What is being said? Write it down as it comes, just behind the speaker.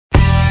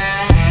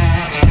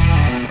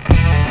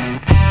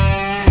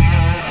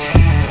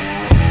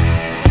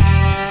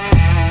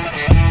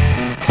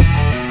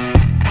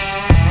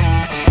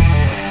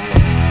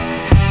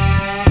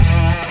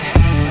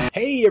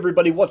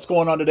everybody, what's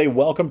going on today?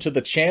 Welcome to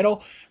the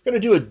channel. I'm going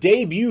to do a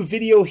debut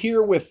video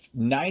here with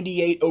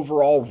 98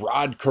 overall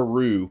Rod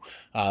Carew.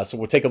 So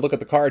we'll take a look at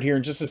the card here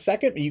in just a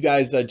second. You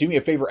guys do me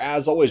a favor,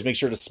 as always, make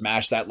sure to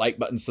smash that like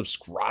button,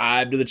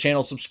 subscribe to the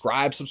channel,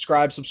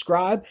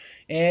 subscribe,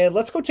 and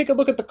let's go take a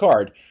look at the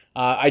card.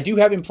 I do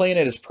have him playing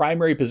at his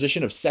primary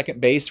position of second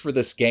base for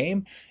this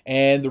game,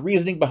 and the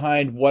reasoning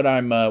behind what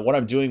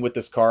I'm doing with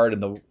this card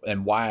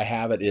and why I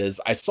have it is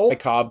I sold my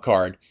Cobb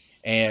card.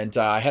 And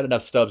I had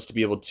enough stubs to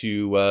be able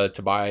to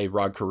buy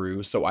Rod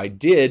Carew, so I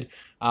did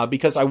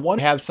because I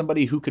want to have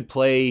somebody who could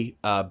play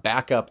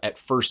backup at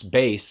first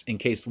base in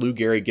case Lou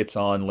Gehrig gets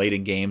on late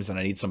in games and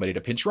I need somebody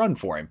to pinch run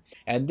for him.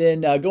 And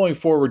then going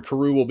forward,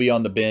 Carew will be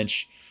on the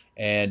bench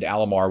and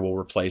Alomar will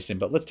replace him.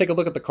 But let's take a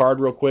look at the card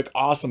real quick.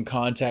 Awesome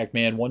contact,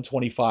 man.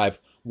 125,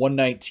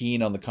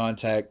 119 on the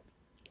contact.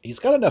 He's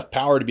got enough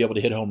power to be able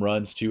to hit home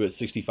runs too at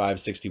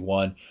 65,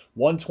 61,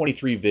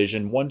 123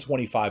 vision,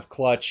 125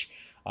 clutch.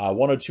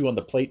 102 on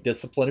the plate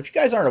discipline. If you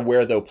guys aren't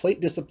aware, though,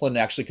 plate discipline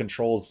actually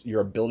controls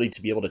your ability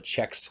to be able to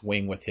check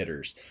swing with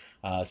hitters.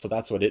 So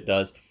that's what it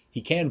does.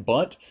 He can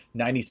bunt,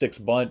 96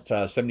 bunt,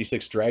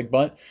 76 drag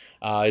bunt.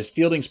 His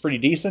fielding's pretty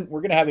decent. We're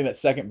going to have him at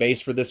second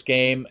base for this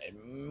game.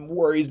 It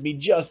worries me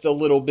just a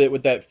little bit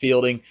with that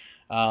fielding.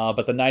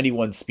 But the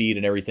 91 speed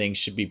and everything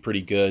should be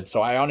pretty good.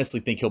 So I honestly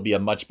think he'll be a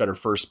much better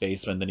first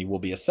baseman than he will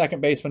be a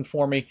second baseman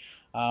for me.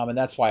 And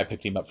that's why I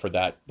picked him up for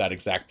that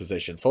exact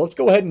position. So let's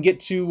go ahead and get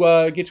to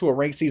a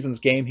ranked seasons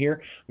game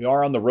here. We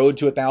are on the road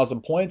to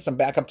 1,000 points. I'm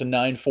back up to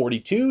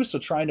 942. So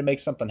trying to make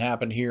something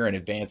happen here and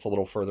advance a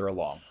little further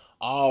along.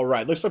 All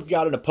right, looks like we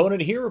got an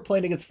opponent here. We're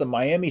playing against the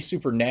Miami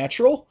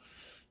Supernatural.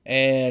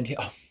 And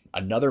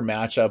another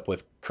matchup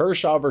with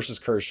Kershaw versus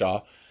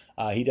Kershaw.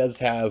 He does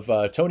have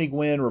Tony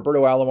Gwynn,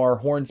 Roberto Alomar,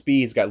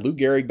 Hornsby. He's got Lou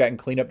Gehrig batting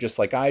cleanup just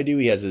like I do.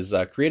 He has his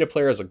creative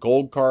player as a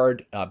gold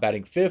card,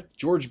 batting 5th.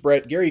 George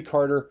Brett, Gary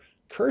Carter,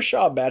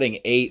 Kershaw batting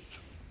 8th,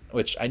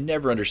 which I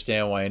never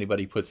understand why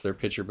anybody puts their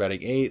pitcher batting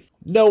 8th.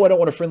 No, I don't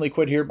want to friendly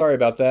quit here. Sorry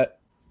about that.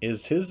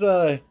 Is his,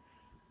 look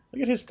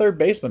at his third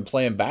baseman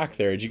playing back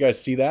there. Did you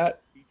guys see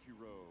that?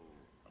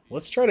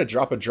 Let's try to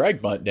drop a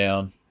drag bunt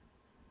down.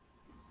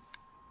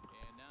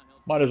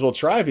 Might as well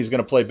try if he's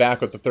going to play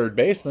back with the third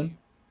baseman.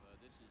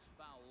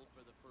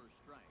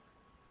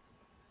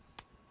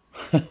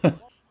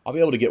 I'll be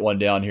able to get one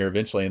down here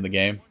eventually in the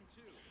game.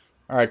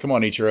 All right, come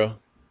on, Ichiro.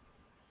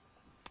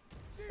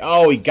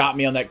 Oh, he got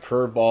me on that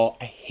curveball.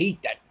 I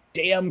hate that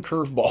damn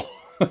curveball.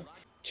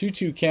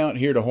 2-2 count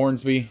here to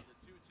Hornsby.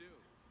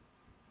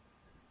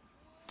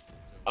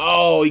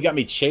 Oh, he got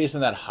me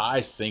chasing that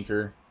high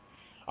sinker.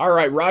 All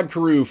right, Rod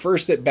Carew,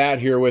 first at bat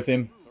here with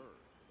him.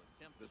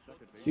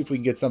 See if we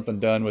can get something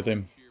done with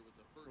him.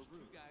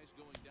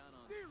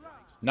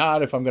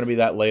 Not if I'm going to be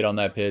that late on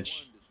that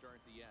pitch.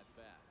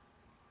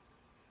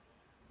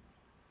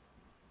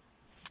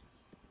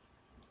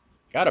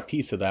 Got a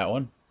piece of that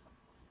one.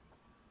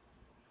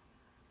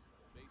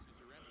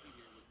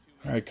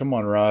 All right, come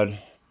on, Rod.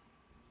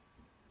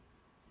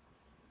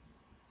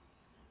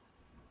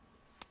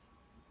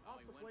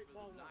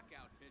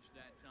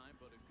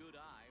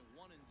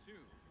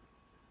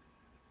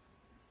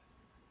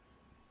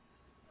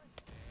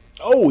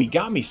 Oh, he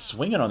got me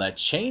swinging on that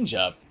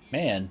changeup.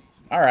 Man,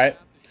 all right.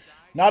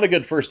 Not a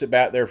good first at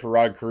bat there for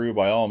Rod Carew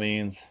by all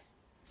means.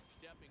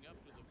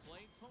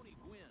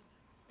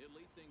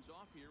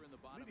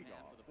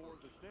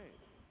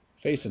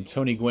 Facing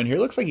Tony Gwynn here.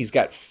 Looks like he's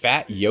got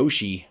Fat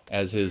Yoshi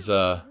as his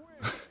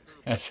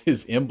as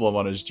his emblem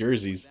on his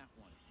jerseys.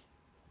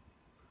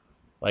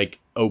 Like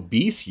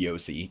obese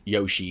Yoshi.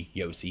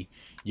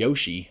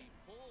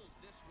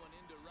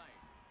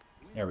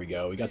 There we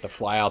go. We got the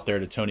fly out there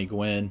to Tony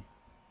Gwynn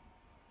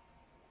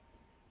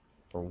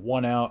for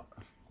 1 out.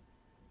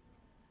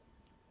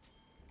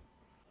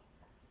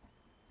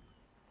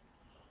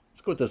 Let's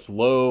go with this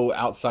low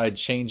outside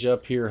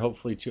changeup here,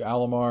 hopefully to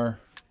Alomar.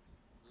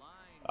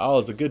 Oh,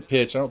 it's a good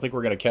pitch. I don't think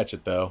we're going to catch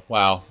it, though.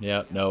 Wow.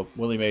 Yeah, no.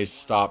 Willie Mays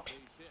stopped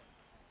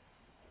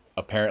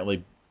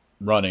apparently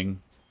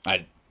running.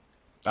 I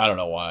don't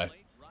know why.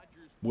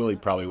 Willie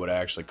probably would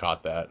have actually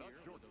caught that.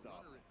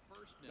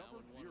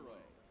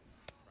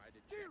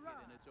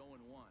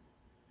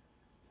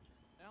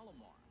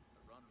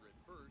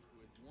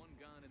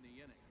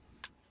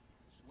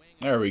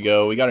 There we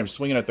go. We got him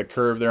swinging at the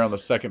curve there on the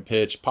second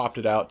pitch. Popped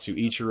it out to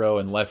Ichiro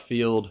in left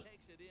field.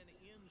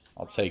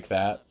 I'll take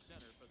that.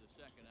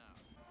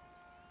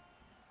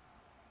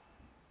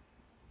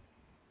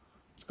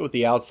 Let's go with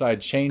the outside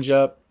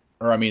changeup.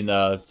 Or, I mean,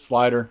 the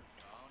slider.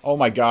 Oh,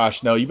 my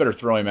gosh. No, you better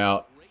throw him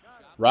out.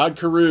 Rod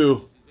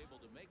Carew.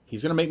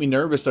 He's going to make me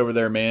nervous over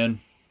there, man.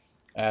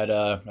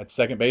 At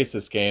second base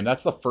this game.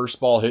 That's the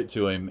first ball hit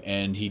to him,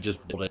 and he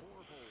just pulled it.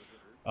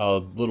 A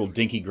little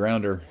dinky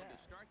grounder.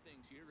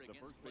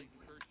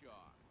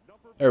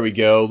 There we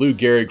go. Lou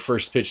Gehrig,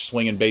 first pitch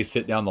swinging base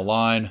hit down the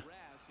line.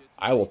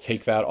 I will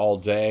take that all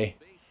day.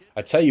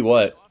 I tell you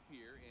what.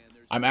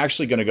 I'm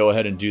actually going to go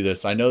ahead and do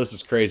this. I know this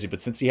is crazy,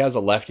 but since he has a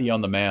lefty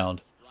on the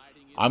mound,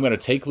 I'm going to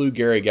take Lou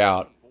Gehrig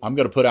out. I'm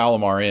going to put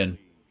Alomar in.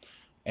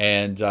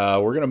 And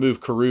we're going to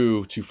move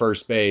Carew to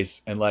first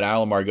base and let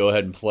Alomar go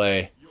ahead and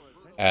play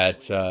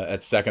at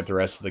second the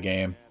rest of the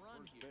game.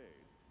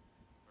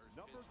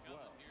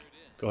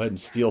 Go ahead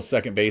and steal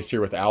second base here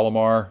with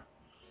Alomar.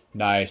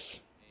 Nice.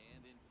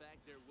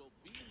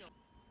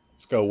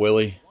 Let's go,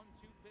 Willie.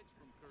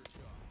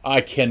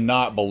 I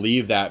cannot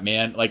believe that,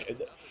 man. Like,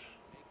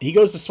 he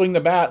goes to swing the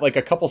bat like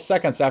a couple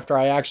seconds after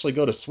I actually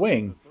go to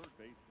swing.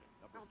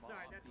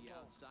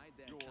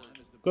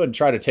 Go ahead and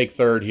try to take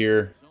third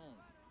here.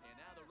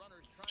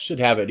 Should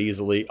have it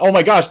easily. Oh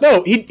my gosh,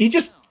 no, he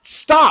just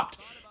stopped.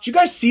 Did you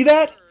guys see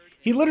that?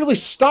 He literally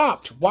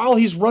stopped while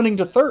he's running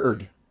to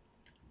third.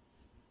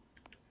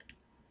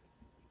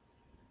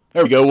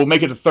 There we go. We'll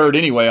make it to third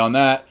anyway on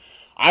that.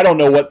 I don't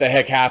know what the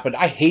heck happened.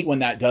 I hate when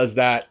that does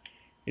that.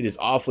 It is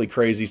awfully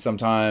crazy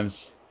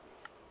sometimes.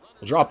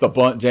 We'll drop the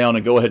bunt down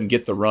and go ahead and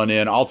get the run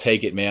in. I'll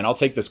take it, man. I'll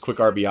take this quick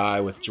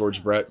RBI with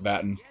George Brett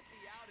batting.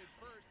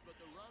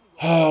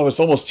 Oh, I was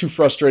almost too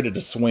frustrated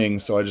to swing,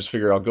 so I just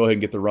figured I'll go ahead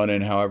and get the run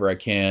in however I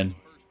can.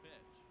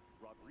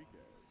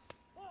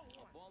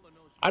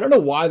 I don't know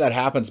why that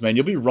happens, man.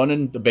 You'll be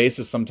running the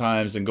bases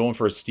sometimes and going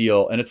for a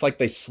steal, and it's like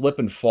they slip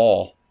and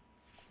fall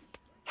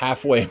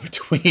halfway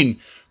between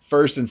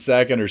first and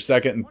second or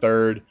second and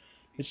third.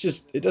 It's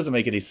just, it doesn't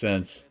make any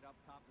sense.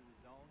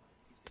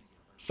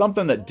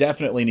 Something that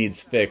definitely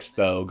needs fixed,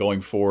 though,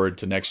 going forward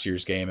to next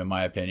year's game, in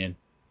my opinion.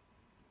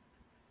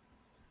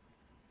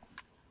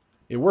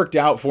 It worked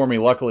out for me,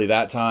 luckily,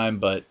 that time,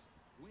 but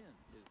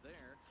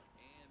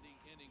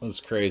it was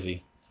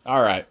crazy.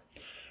 All right.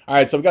 All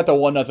right, so we got the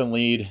 1-0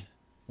 lead.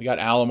 We got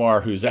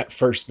Alomar, who's at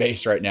first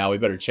base right now. We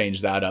better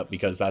change that up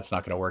because that's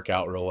not going to work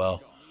out real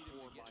well.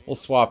 We'll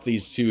swap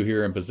these two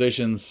here in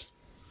positions.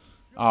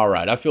 All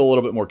right, I feel a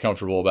little bit more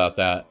comfortable about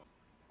that.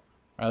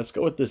 All right, let's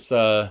go with this.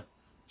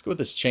 Let's go with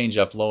this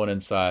changeup low and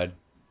inside.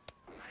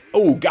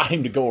 Oh, got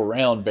him to go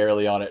around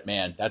barely on it,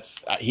 man.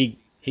 That's he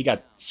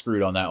got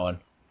screwed on that one.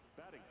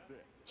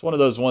 It's one of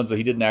those ones that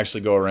he didn't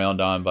actually go around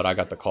on, but I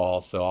got the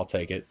call, so I'll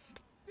take it.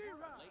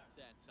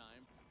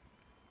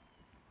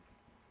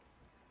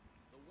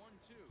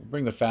 We'll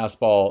bring the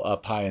fastball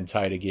up high and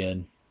tight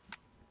again.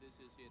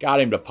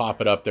 Got him to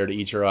pop it up there to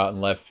Ichiro out in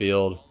left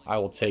field. I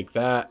will take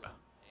that.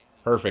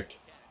 Perfect.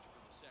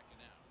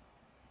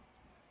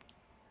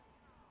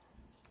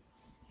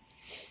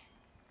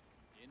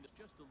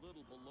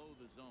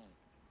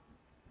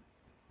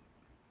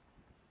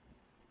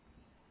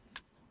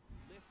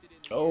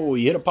 Oh,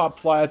 he hit a pop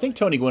fly. I think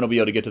Tony Gwynn will be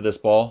able to get to this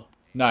ball.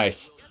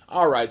 Nice.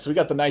 All right, so we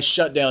got the nice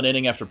shutdown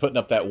inning after putting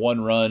up that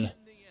one run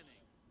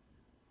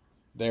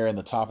there in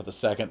the top of the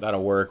second.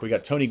 That'll work. We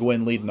got Tony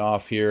Gwynn leading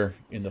off here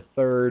in the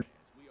third.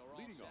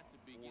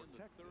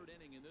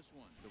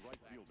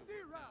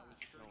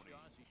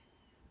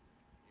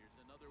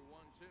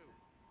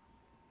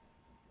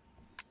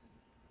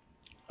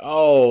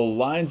 Oh,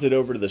 lines it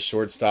over to the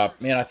shortstop.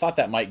 Man, I thought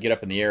that might get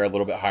up in the air a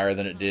little bit higher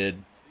than it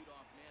did.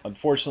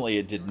 Unfortunately,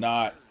 it did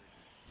not.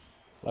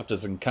 Left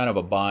us in kind of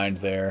a bind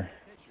there.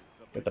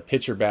 Got the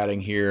pitcher batting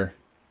here.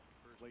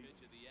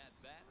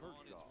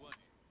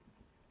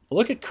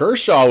 Look at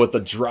Kershaw with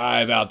the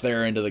drive out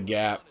there into the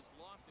gap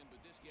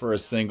for a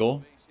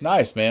single.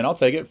 Nice, man. I'll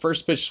take it.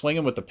 First pitch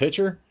swinging with the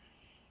pitcher.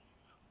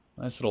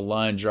 Nice little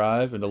line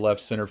drive into left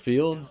center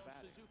field.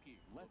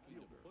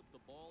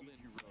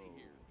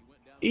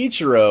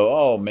 Ichiro.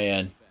 Oh,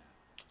 man.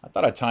 I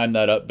thought I timed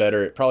that up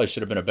better. It probably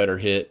should have been a better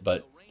hit,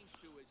 but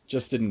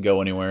just didn't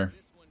go anywhere.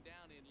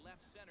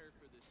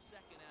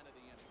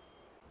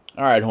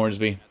 All right,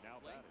 Hornsby.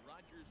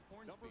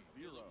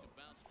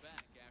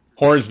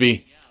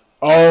 Hornsby.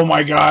 Oh,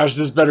 my gosh.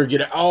 This better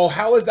get out. Oh,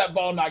 how is that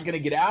ball not going to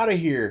get out of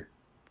here?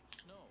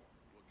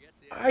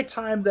 I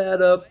timed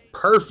that up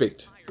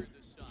perfect.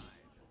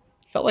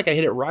 Felt like I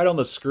hit it right on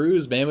the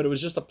screws, man, but it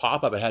was just a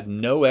pop-up. It had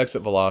no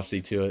exit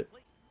velocity to it.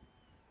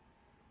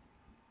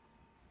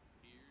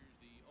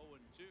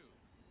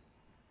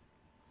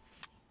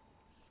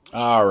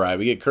 All right,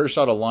 we get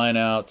Kershaw to line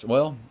out.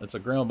 Well, it's a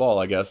ground ball,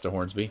 I guess, to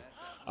Hornsby.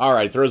 All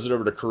right, throws it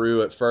over to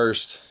Carew at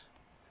first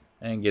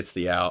and gets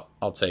the out.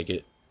 I'll take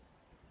it.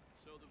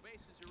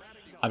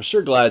 I'm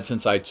sure glad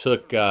since I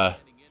took Lou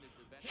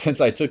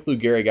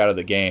Gehrig out of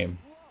the game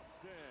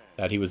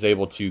that he was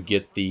able to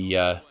get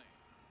the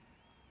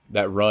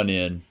that run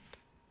in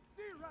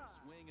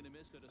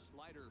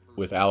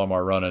with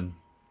Alomar running.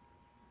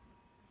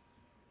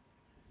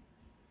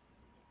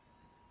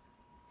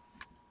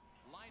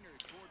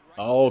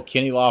 Oh,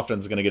 Kenny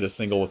Lofton's going to get a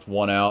single with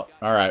one out.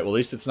 All right, well, at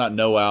least it's not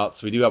no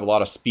outs. We do have a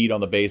lot of speed on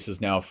the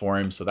bases now for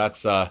him, so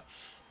that's a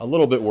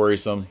little bit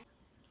worrisome.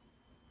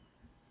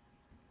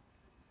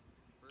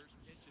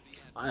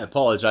 I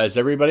apologize,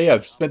 everybody.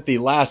 I've spent the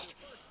last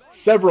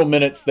several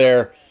minutes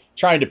there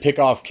trying to pick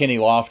off Kenny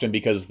Lofton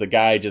because the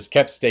guy just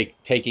kept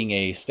taking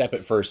a step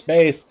at first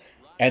base,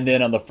 and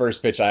then on the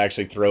first pitch, I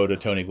actually throw to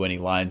Tony Gwynn. He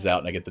lines out,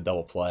 and I get the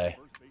double play.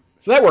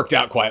 So that worked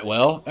out quite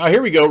well. Now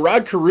here we go.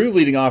 Rod Carew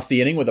leading off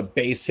the inning with a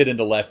base hit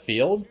into left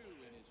field.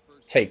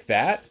 Take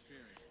that.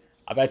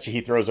 I bet you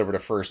he throws over to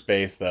first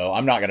base, though.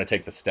 I'm not going to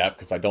take the step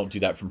because I don't do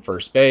that from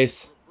first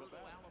base.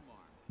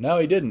 No,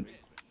 he didn't.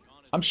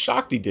 I'm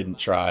shocked he didn't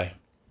try.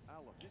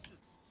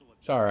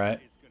 It's all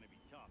right.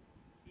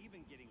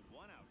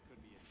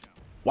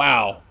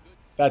 Wow.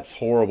 That's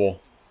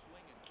horrible.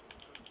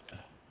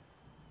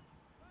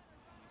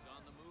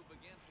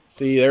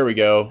 See, there we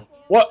go.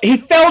 What? He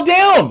fell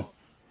down!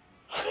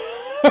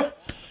 Did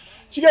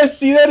you guys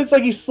see that? It's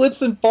like he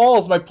slips and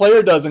falls. My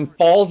player does and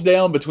falls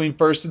down between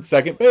first and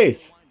second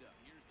base.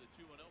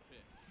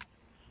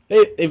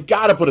 They've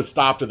got to put a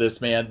stop to this,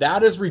 man.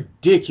 That is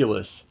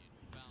ridiculous.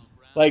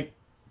 Like,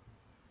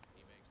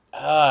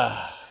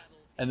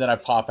 and then I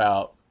pop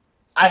out.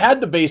 I had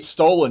the base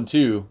stolen,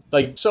 too.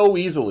 Like, so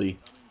easily.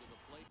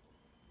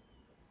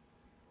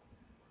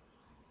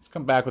 Let's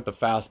come back with the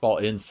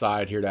fastball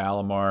inside here to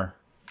Alomar.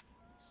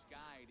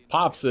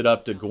 Pops it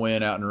up to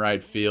Gwynn out in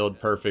right field.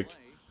 Perfect.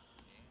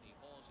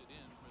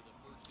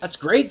 That's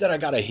great that I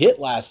got a hit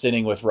last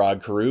inning with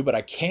Rod Carew, but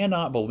I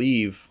cannot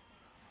believe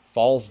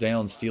falls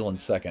down stealing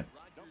second.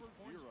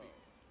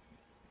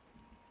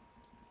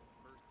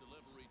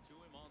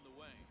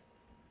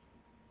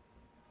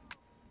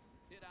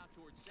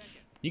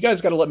 You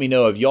guys got to let me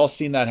know, have y'all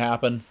seen that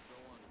happen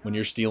when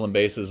you're stealing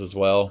bases as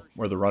well,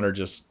 where the runner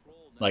just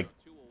like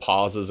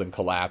pauses and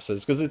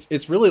collapses? Because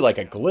it's really like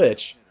a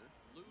glitch.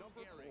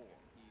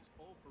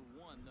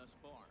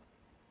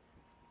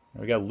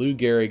 We got Lou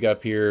Gehrig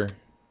up here.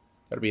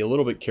 Got to be a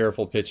little bit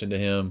careful pitching to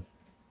him.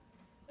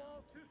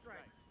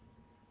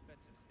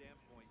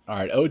 All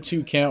right,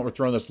 0-2 count. We're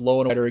throwing this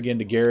low and wider again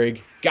to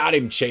Gehrig. Got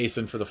him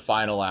chasing for the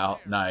final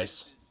out.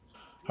 Nice.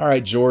 All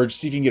right, George,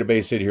 see if you can get a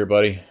base hit here,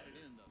 buddy.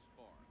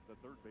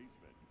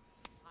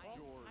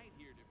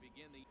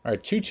 All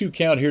right, 2-2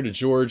 count here to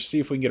George. See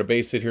if we can get a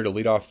base hit here to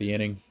lead off the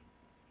inning.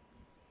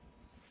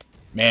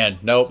 Man,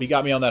 nope, he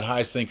got me on that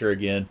high sinker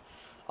again.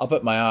 Up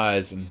at my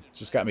eyes and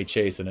just got me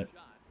chasing it.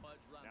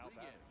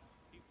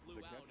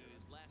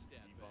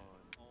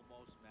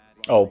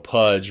 Oh,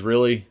 Pudge,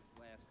 really?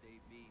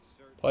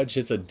 Pudge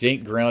hits a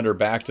dink grounder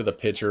back to the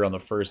pitcher on the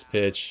first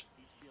pitch.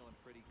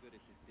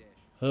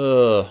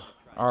 All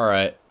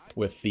right,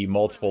 with the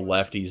multiple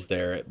lefties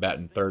there at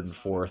batting third and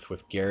fourth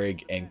with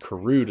Gehrig and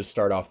Carew to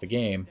start off the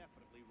game.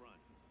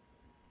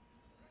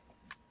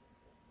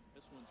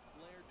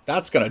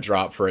 That's going to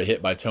drop for a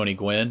hit by Tony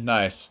Gwynn.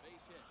 Nice.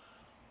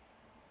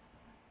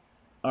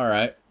 All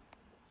right.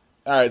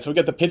 All right, so we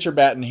got the pitcher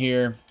batting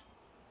here.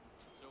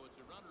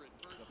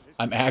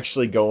 I'm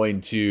actually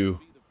going to...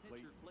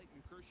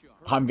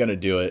 I'm going to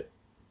do it.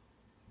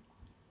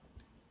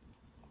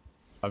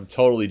 I'm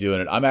totally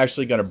doing it. I'm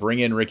actually going to bring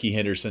in Ricky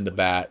Henderson to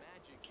bat.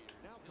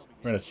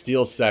 We're going to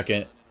steal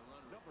second.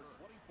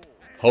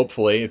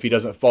 Hopefully, if he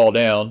doesn't fall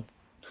down.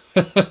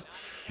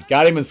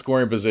 Got him in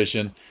scoring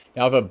position.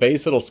 Now, if a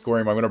base hit will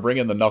score him, I'm going to bring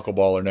in the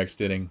knuckleballer next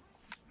inning.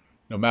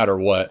 No matter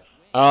what.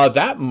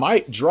 That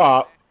might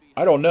drop.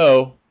 I don't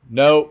know.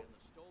 Nope.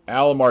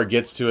 Alomar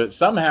gets to it.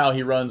 Somehow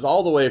he runs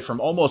all the way from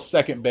almost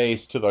second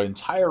base to the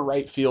entire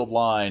right field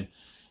line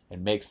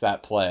and makes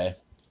that play.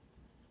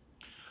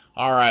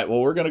 All right,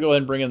 well, we're going to go ahead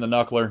and bring in the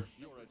knuckler.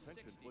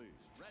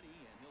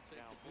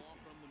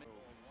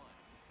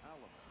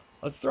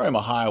 Let's throw him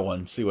a high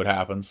one, see what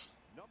happens.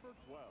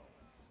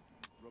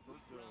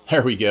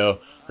 There we go.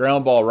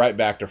 Ground ball right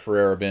back to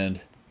Ferreira Bend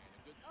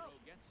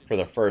for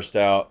the first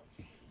out.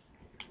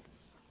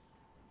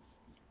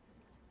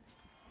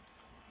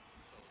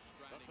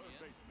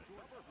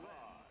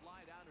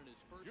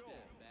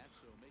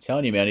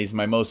 Telling you, man, he's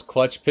my most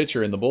clutch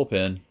pitcher in the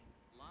bullpen.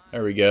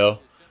 There we go.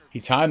 He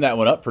timed that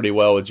one up pretty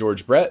well with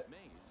George Brett,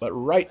 but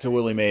right to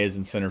Willie Mays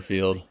in center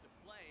field.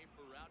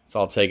 So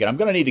I'll take it. I'm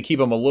going to need to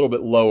keep him a little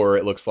bit lower,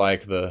 it looks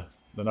like, the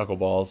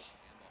knuckleballs.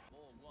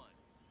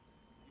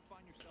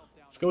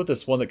 Let's go with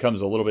this one that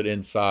comes a little bit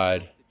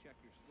inside.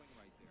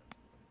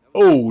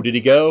 Oh, did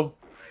he go?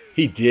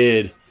 He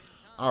did.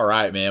 All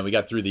right, man. We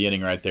got through the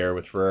inning right there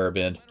with Ferreira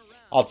Bend.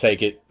 I'll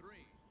take it.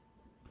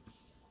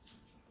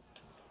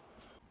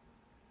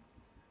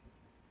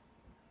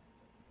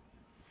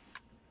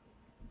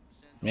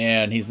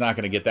 Man, he's not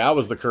going to get that. That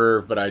was the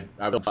curve, but I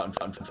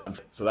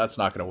so that's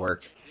not going to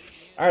work.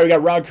 All right, we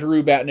got Rod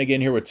Carew batting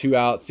again here with 2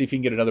 outs. See if he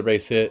can get another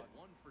base hit.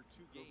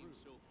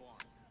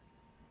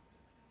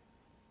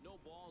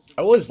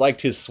 I always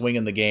liked his swing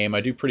in the game.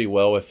 I do pretty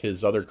well with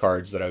his other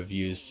cards that I've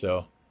used,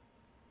 so.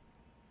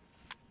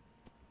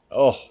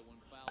 Oh,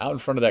 out in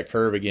front of that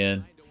curve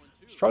again.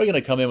 He's probably going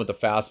to come in with the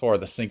fastball or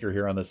the sinker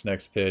here on this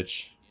next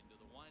pitch.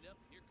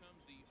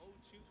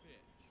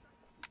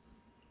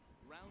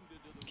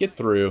 Get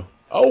through.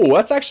 Oh,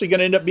 that's actually going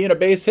to end up being a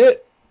base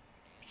hit.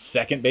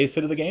 Second base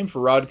hit of the game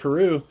for Rod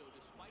Carew.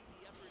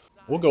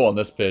 We'll go on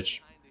this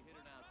pitch.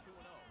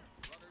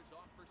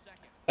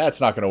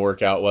 That's not going to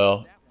work out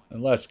well.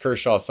 Unless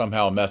Kershaw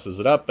somehow messes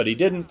it up, but he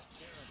didn't.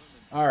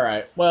 All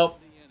right, well,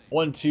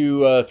 1,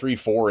 2, 3,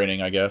 4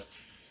 inning, I guess.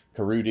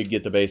 Carew did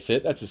get the base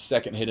hit. That's his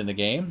second hit in the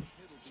game.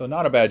 So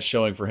not a bad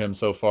showing for him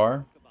so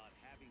far.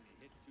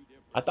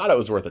 I thought it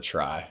was worth a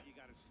try.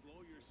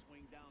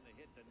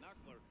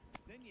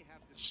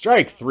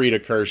 Strike 3 to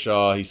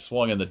Kershaw. He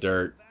swung in the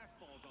dirt.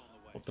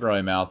 We'll throw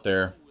him out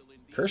there.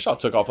 Kershaw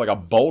took off like a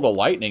bolt of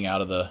lightning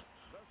out of the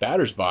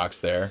batter's box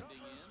there.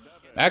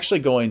 I'm actually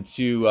going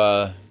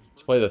to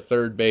play the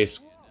third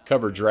base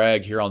cover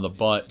drag here on the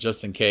bunt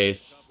just in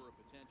case.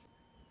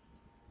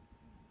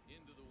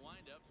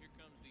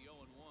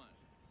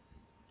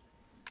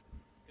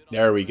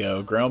 There we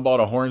go. Ground ball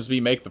to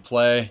Hornsby. Make the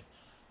play.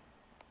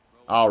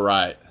 All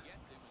right.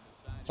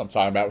 That's what I'm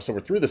talking about. So we're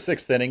through the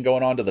 6th inning,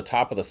 going on to the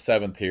top of the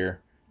 7th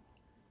here.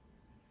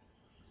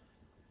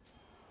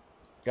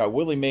 Got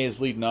Willie Mays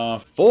leading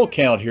off. Full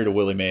count here to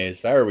Willie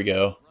Mays. There we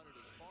go.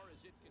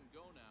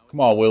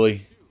 Come on,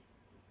 Willie.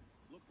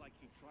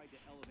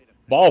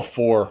 Ball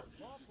 4.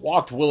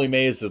 Walked Willie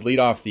Mays to lead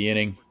off the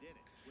inning.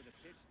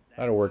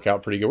 That'll work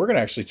out pretty good. We're going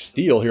to actually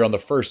steal here on the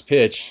first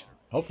pitch.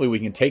 Hopefully we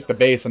can take the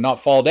base and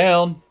not fall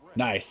down.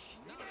 Nice.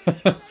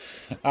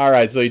 All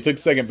right, so he took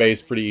second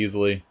base pretty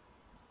easily.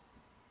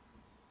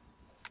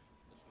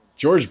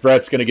 George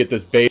Brett's going to get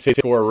this base hit,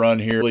 score a run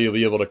here. He'll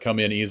be able to come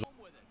in easily.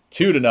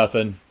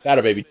 2-0.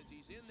 That'll baby.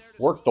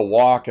 Work the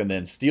walk and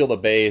then steal the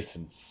base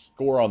and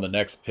score on the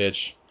next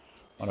pitch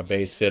on a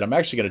base hit. I'm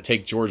actually going to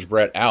take George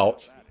Brett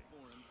out.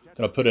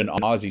 Going to put in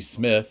Ozzie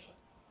Smith.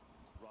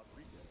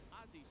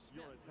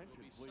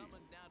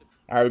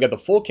 All right, we got the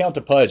full count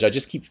to Pudge. I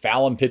just keep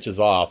fouling pitches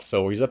off,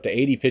 so he's up to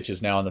 80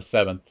 pitches now in the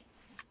 7th.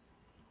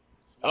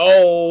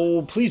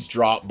 Oh, please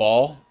drop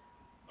ball.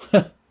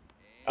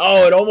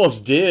 Oh, it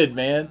almost did,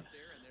 man.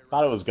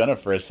 Thought it was gonna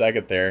for a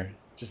second there.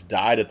 Just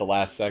died at the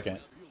last second.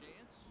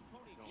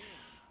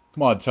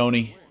 Come on,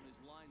 Tony.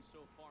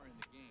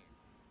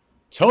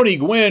 Tony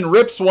Gwynn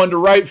rips one to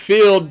right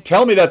field.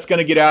 Tell me that's going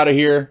to get out of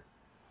here.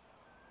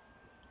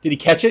 Did he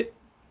catch it?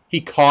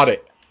 He caught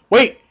it.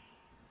 Wait.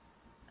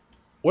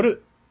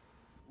 What?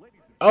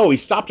 Oh, he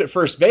stopped at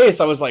first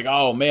base. I was like,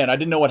 oh, man, I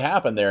didn't know what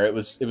happened there. It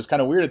was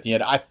kind of weird at the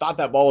end. I thought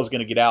that ball was going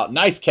to get out.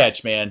 Nice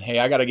catch, man. Hey,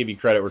 I got to give you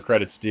credit where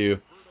credit's due.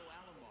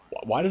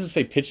 Why does it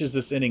say pitches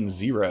this inning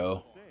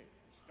 0?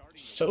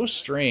 So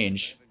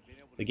strange.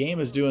 The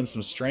game is doing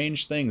some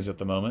strange things at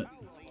the moment.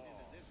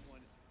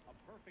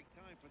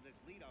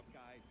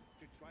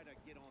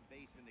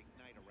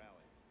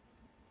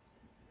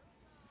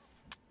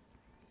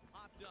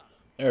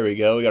 There we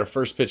go. We got a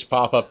first pitch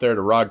pop up there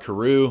to Rod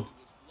Carew.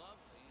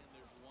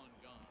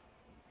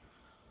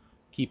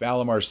 Keep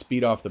Alomar's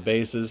speed off the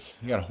bases.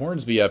 We got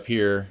Hornsby up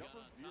here.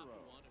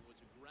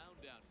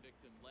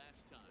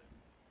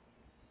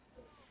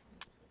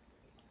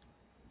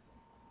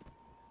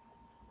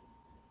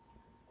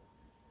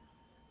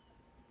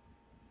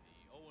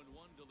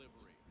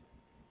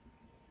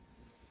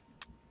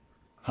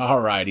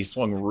 All right, he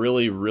swung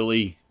really,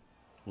 really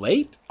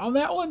late on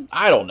that one?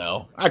 I don't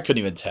know. I couldn't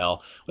even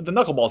tell. With the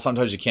knuckleball,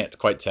 sometimes you can't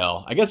quite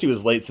tell. I guess he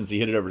was late since he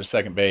hit it over to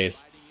second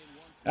base.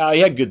 He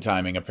had good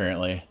timing,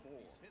 apparently.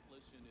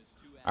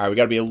 All right, we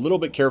got to be a little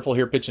bit careful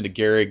here pitching to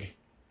Gehrig,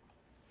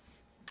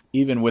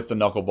 even with the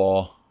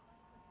knuckleball.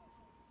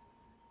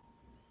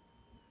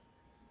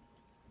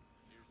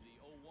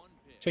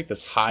 Take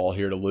this high ball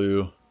here to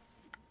Lou.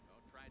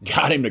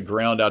 Got him to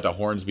ground out to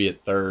Hornsby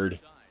at third.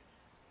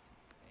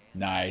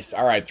 Nice.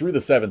 All right, through the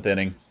 7th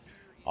inning.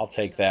 I'll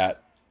take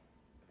that.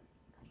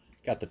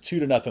 Got the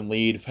 2-0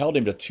 lead. Held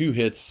him to 2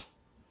 hits.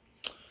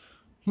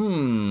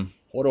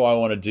 What do I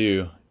want to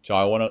do? Do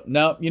I want to...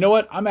 No, you know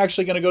what? I'm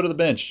actually going to go to the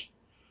bench.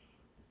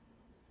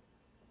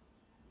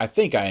 I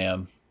think I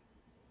am.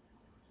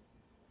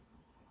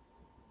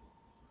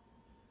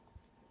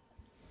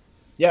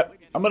 Yep,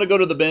 I'm going to go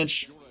to the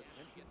bench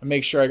and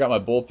make sure I got my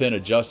bullpen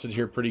adjusted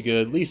here pretty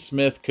good. Lee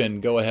Smith can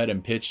go ahead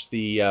and pitch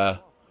the...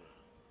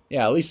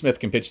 Yeah, Lee Smith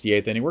can pitch the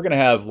 8th inning. We're going to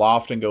have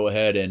Lofton go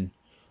ahead and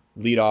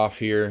lead off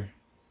here.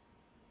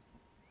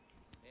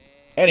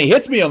 And he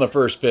hits me on the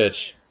first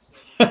pitch.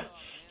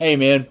 Hey,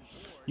 man,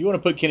 you want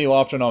to put Kenny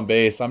Lofton on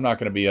base, I'm not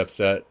going to be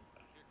upset.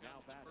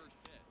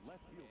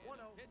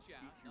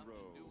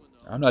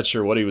 I'm not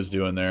sure what he was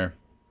doing there.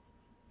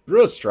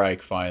 Threw a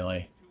strike,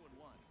 finally.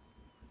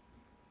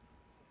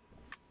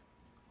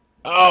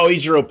 Oh,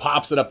 Ichiro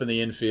pops it up in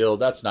the infield.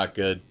 That's not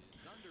good.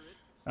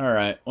 All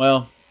right,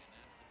 well,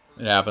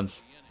 it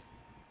happens.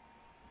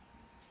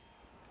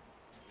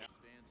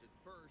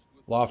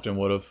 Lofton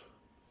would have.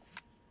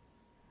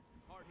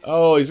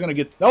 Oh, he's going to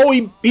get... Oh,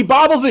 he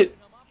bobbles it!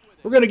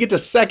 We're going to get to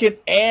second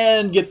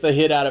and get the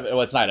hit out of it.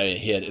 Well, it's not a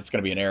hit. It's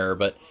going to be an error,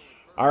 but...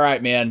 All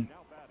right, man.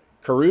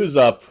 Carew's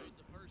up.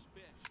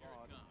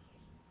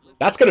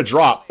 That's going to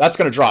drop. That's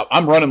going to drop.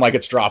 I'm running like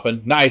it's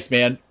dropping. Nice,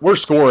 man. We're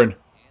scoring.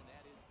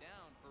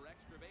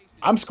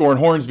 I'm scoring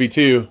Hornsby,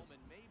 too.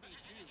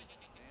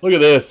 Look at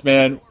this,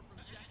 man.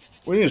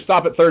 We need to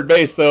stop at third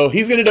base, though.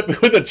 He's going to end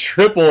up with a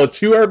triple, a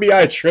 2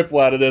 RBI triple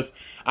out of this.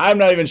 I'm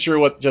not even sure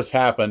what just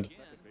happened.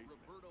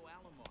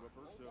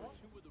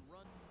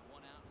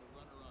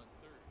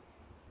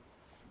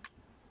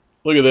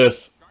 Look at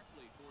this.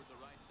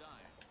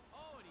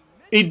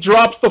 He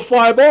drops the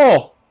fly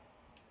ball.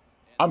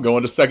 I'm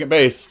going to second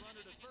base.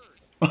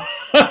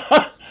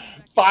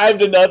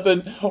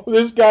 5-0.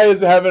 This guy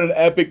is having an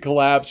epic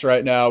collapse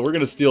right now. We're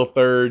going to steal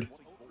third.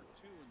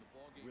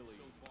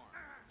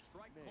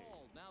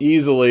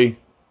 Easily.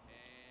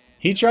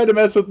 He tried to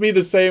mess with me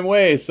the same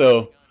way,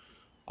 so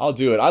I'll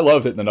do it. I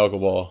love hitting the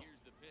knuckleball.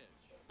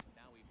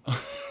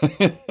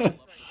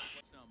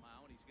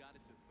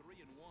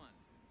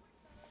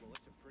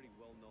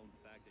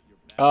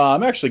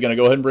 I'm actually going to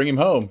go ahead and bring him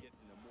home.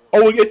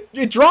 Oh,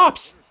 it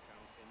drops.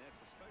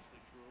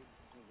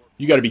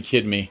 You got to be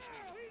kidding me.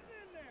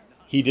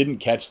 He didn't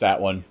catch that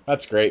one.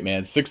 That's great,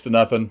 man.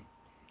 6-0.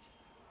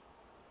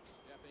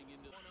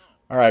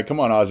 All right, come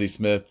on, Ozzie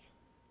Smith.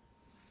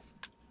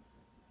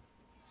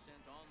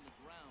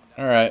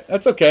 All right,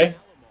 that's okay.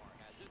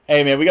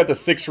 Hey, man, we got the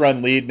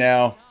 6-run lead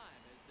now.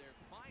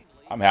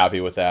 I'm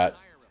happy with that.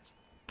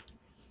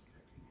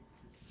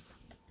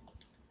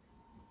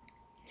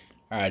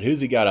 All right,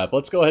 who's he got up?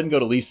 Let's go ahead and go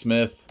to Lee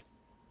Smith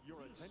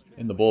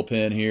in the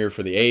bullpen here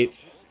for the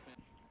 8th.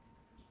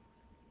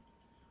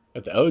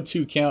 Got the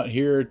 0-2 count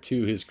here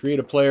to his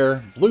creative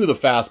player. Blew the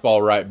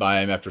fastball right by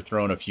him after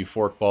throwing a few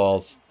fork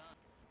balls.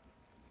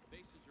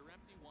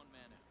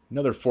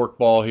 Another fork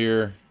ball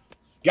here.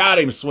 Got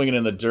him swinging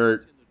in the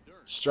dirt.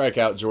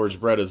 Strikeout George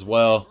Brett as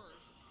well.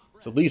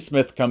 So Lee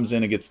Smith comes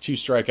in and gets 2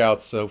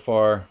 strikeouts so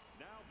far.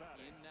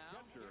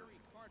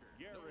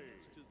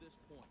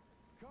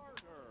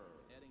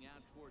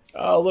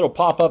 A little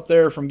pop-up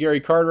there from Gary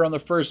Carter on the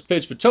first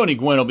pitch, but Tony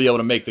Gwynn will be able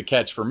to make the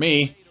catch for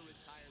me.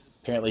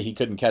 Apparently he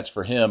couldn't catch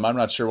for him. I'm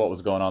not sure what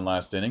was going on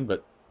last inning,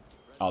 but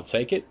I'll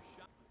take it.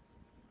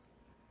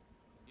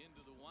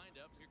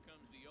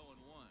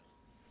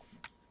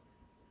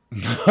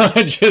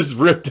 I just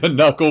ripped a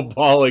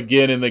knuckleball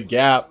again in the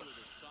gap.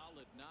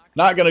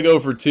 Not going to go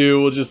for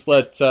 2. We'll just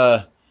let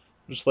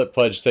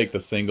Pudge take the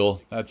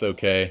single. That's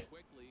okay.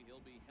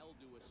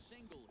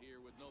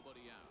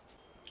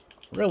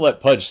 We're going to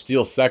let Pudge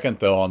steal second,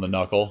 though, on the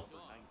knuckle.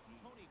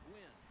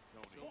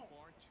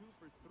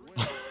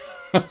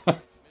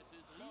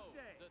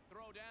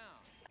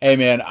 Hey,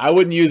 man, I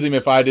wouldn't use him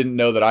if I didn't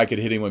know that I could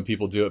hit him when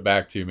people do it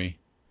back to me.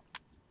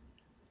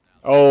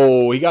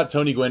 Oh, he got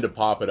Tony Gwynn to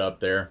pop it up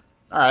there.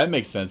 All right, that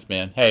makes sense,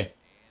 man. Hey,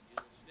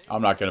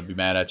 I'm not going to be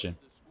mad at you.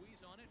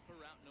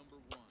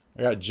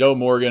 I got Joe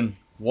Morgan,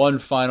 one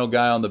final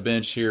guy on the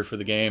bench here for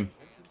the game.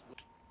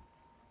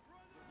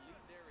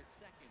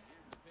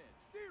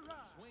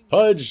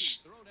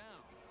 Pudge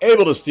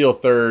able to steal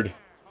third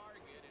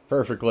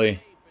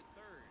perfectly.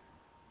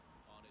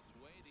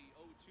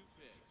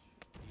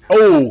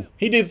 Oh,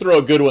 he did throw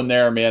a good one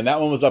there, man. That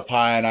one was up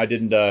high, and I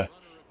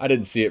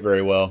didn't see it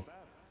very well.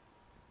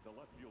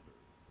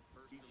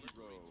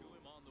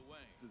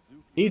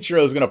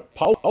 Ichiro's gonna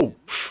pop. Oh,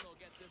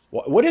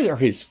 what are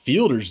his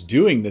fielders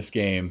doing this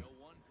game?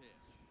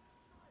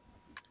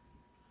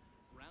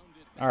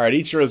 All right,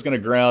 Ichiro's gonna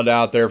ground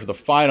out there for the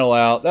final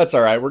out. That's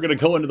all right. We're gonna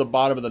go into the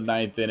bottom of the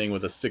 9th inning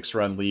with a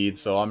 6-run lead,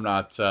 so I'm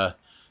not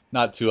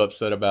too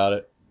upset about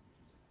it.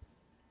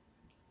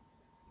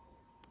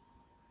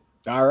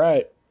 All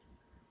right.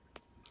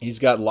 He's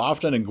got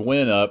Lofton and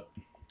Gwynn up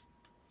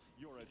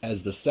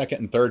as the second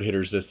and third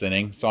hitters this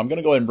inning. So I'm going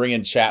to go ahead and bring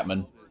in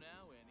Chapman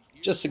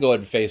just to go ahead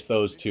and face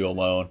those 2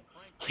 alone.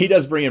 He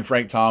does bring in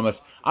Frank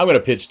Thomas. I'm going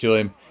to pitch to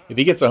him. If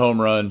he gets a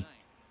home run,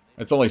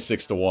 it's only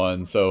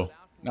 6-1, so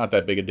not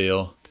that big a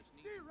deal.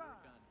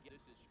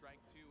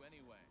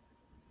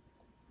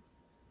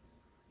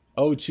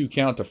 0-2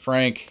 count to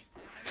Frank.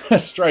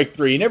 Strike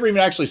 3. He never even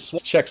actually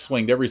check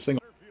swinged every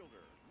single.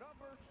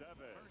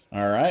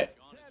 All right.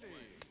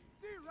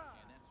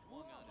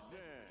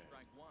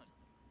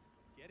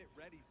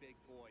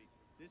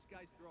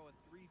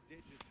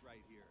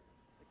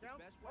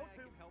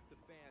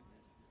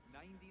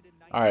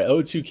 All right,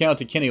 0-2 count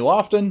to Kenny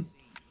Lofton.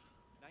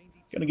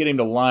 Going to get him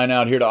to line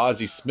out here to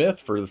Ozzie Smith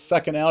for the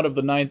second out of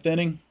the 9th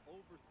inning.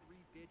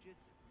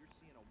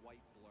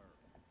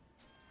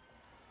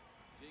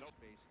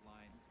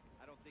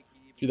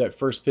 Do that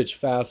first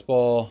pitch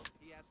fastball.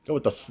 Go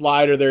with the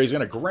slider there. He's going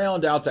to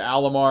ground out to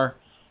Alomar.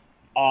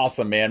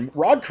 Awesome, man.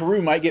 Rod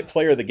Carew might get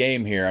player of the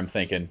game here, I'm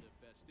thinking.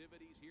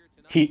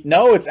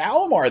 No, it's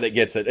Alomar that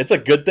gets it. It's a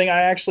good thing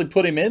I actually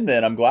put him in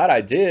then. I'm glad I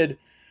did.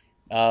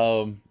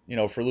 You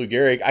know, for Lou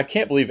Gehrig. I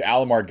can't believe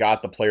Alomar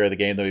got the player of the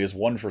game, though. He was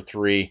 1 for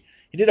 3.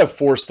 He did have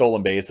 4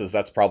 stolen bases.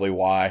 That's probably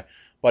why.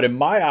 But in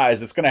my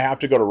eyes, it's going to have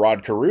to go to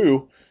Rod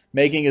Carew,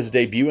 making his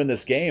debut in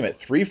this game at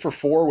 3 for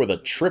 4 with a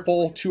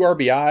triple, 2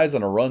 RBIs,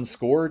 and a run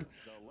scored.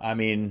 I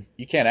mean,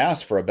 you can't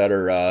ask for a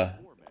better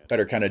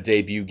kind of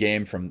debut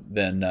game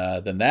than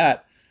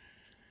that.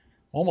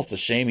 Almost a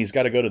shame he's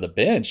got to go to the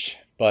bench.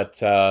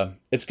 But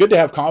it's good to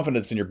have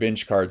confidence in your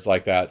bench cards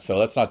like that. So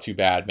that's not too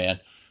bad, man.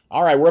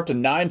 All right, we're up to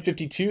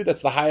 952.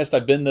 That's the highest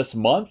I've been this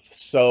month.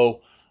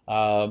 So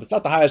it's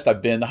not the highest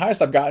I've been. The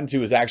highest I've gotten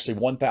to is actually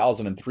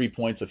 1,003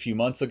 points a few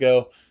months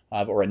ago.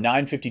 But we're at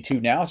 952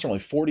 now. So only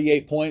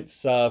 48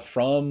 points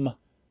from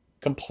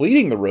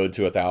completing the road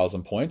to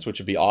 1,000 points, which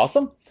would be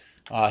awesome.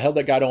 Held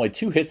that guy to only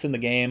 2 hits in the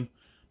game.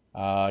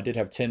 I did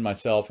have 10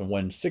 myself and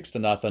won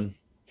 6-0.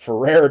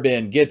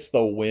 Ferrer-Ben gets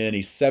the win.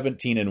 He's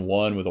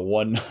 17-1 with a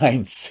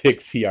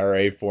 1.96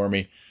 ERA for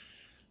me.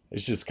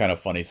 It's just kind of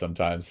funny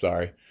sometimes.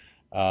 Sorry.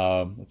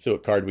 Let's see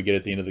what card we get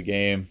at the end of the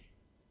game.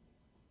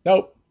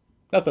 Nope.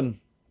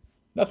 Nothing.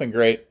 Nothing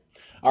great.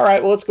 All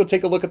right, well, let's go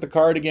take a look at the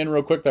card again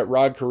real quick, that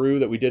Rod Carew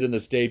that we did in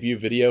this debut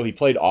video. He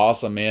played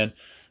awesome, man.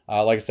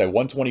 Like I said,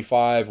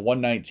 125,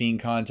 119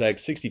 contact,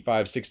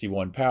 65,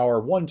 61 power,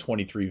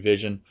 123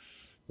 vision,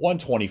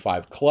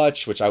 125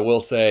 clutch, which I will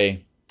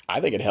say,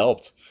 I think it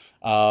helped.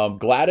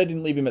 Glad I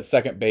didn't leave him at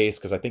second base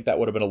because I think that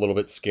would have been a little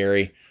bit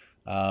scary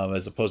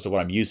as opposed to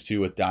what I'm used to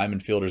with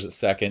diamond fielders at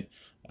second.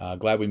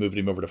 Glad we moved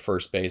him over to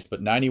first base, but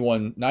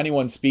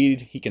 91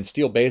 speed. He can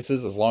steal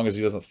bases as long as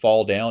he doesn't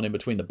fall down in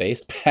between the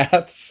base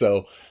paths.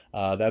 So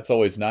that's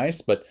always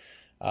nice. But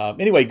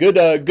anyway,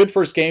 good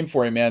first game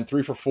for him, man.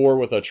 3 for 4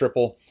 with a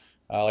triple.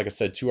 Like I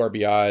said, 2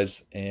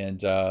 RBIs,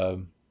 and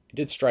he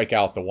did strike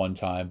out the one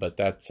time, but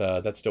that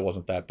still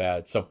wasn't that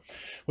bad. So,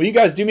 will you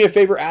guys do me a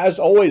favor? As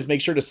always,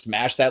 make sure to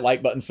smash that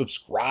like button,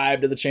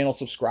 subscribe to the channel,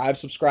 subscribe.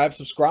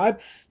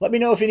 Let me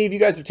know if any of you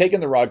guys have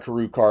taken the Rod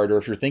Carew card, or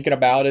if you're thinking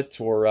about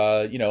it, or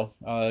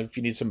if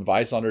you need some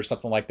advice on it or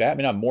something like that. I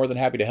mean, I'm more than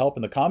happy to help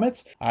in the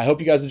comments. I hope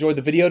you guys enjoyed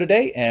the video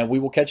today, and we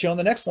will catch you on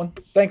the next one.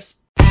 Thanks.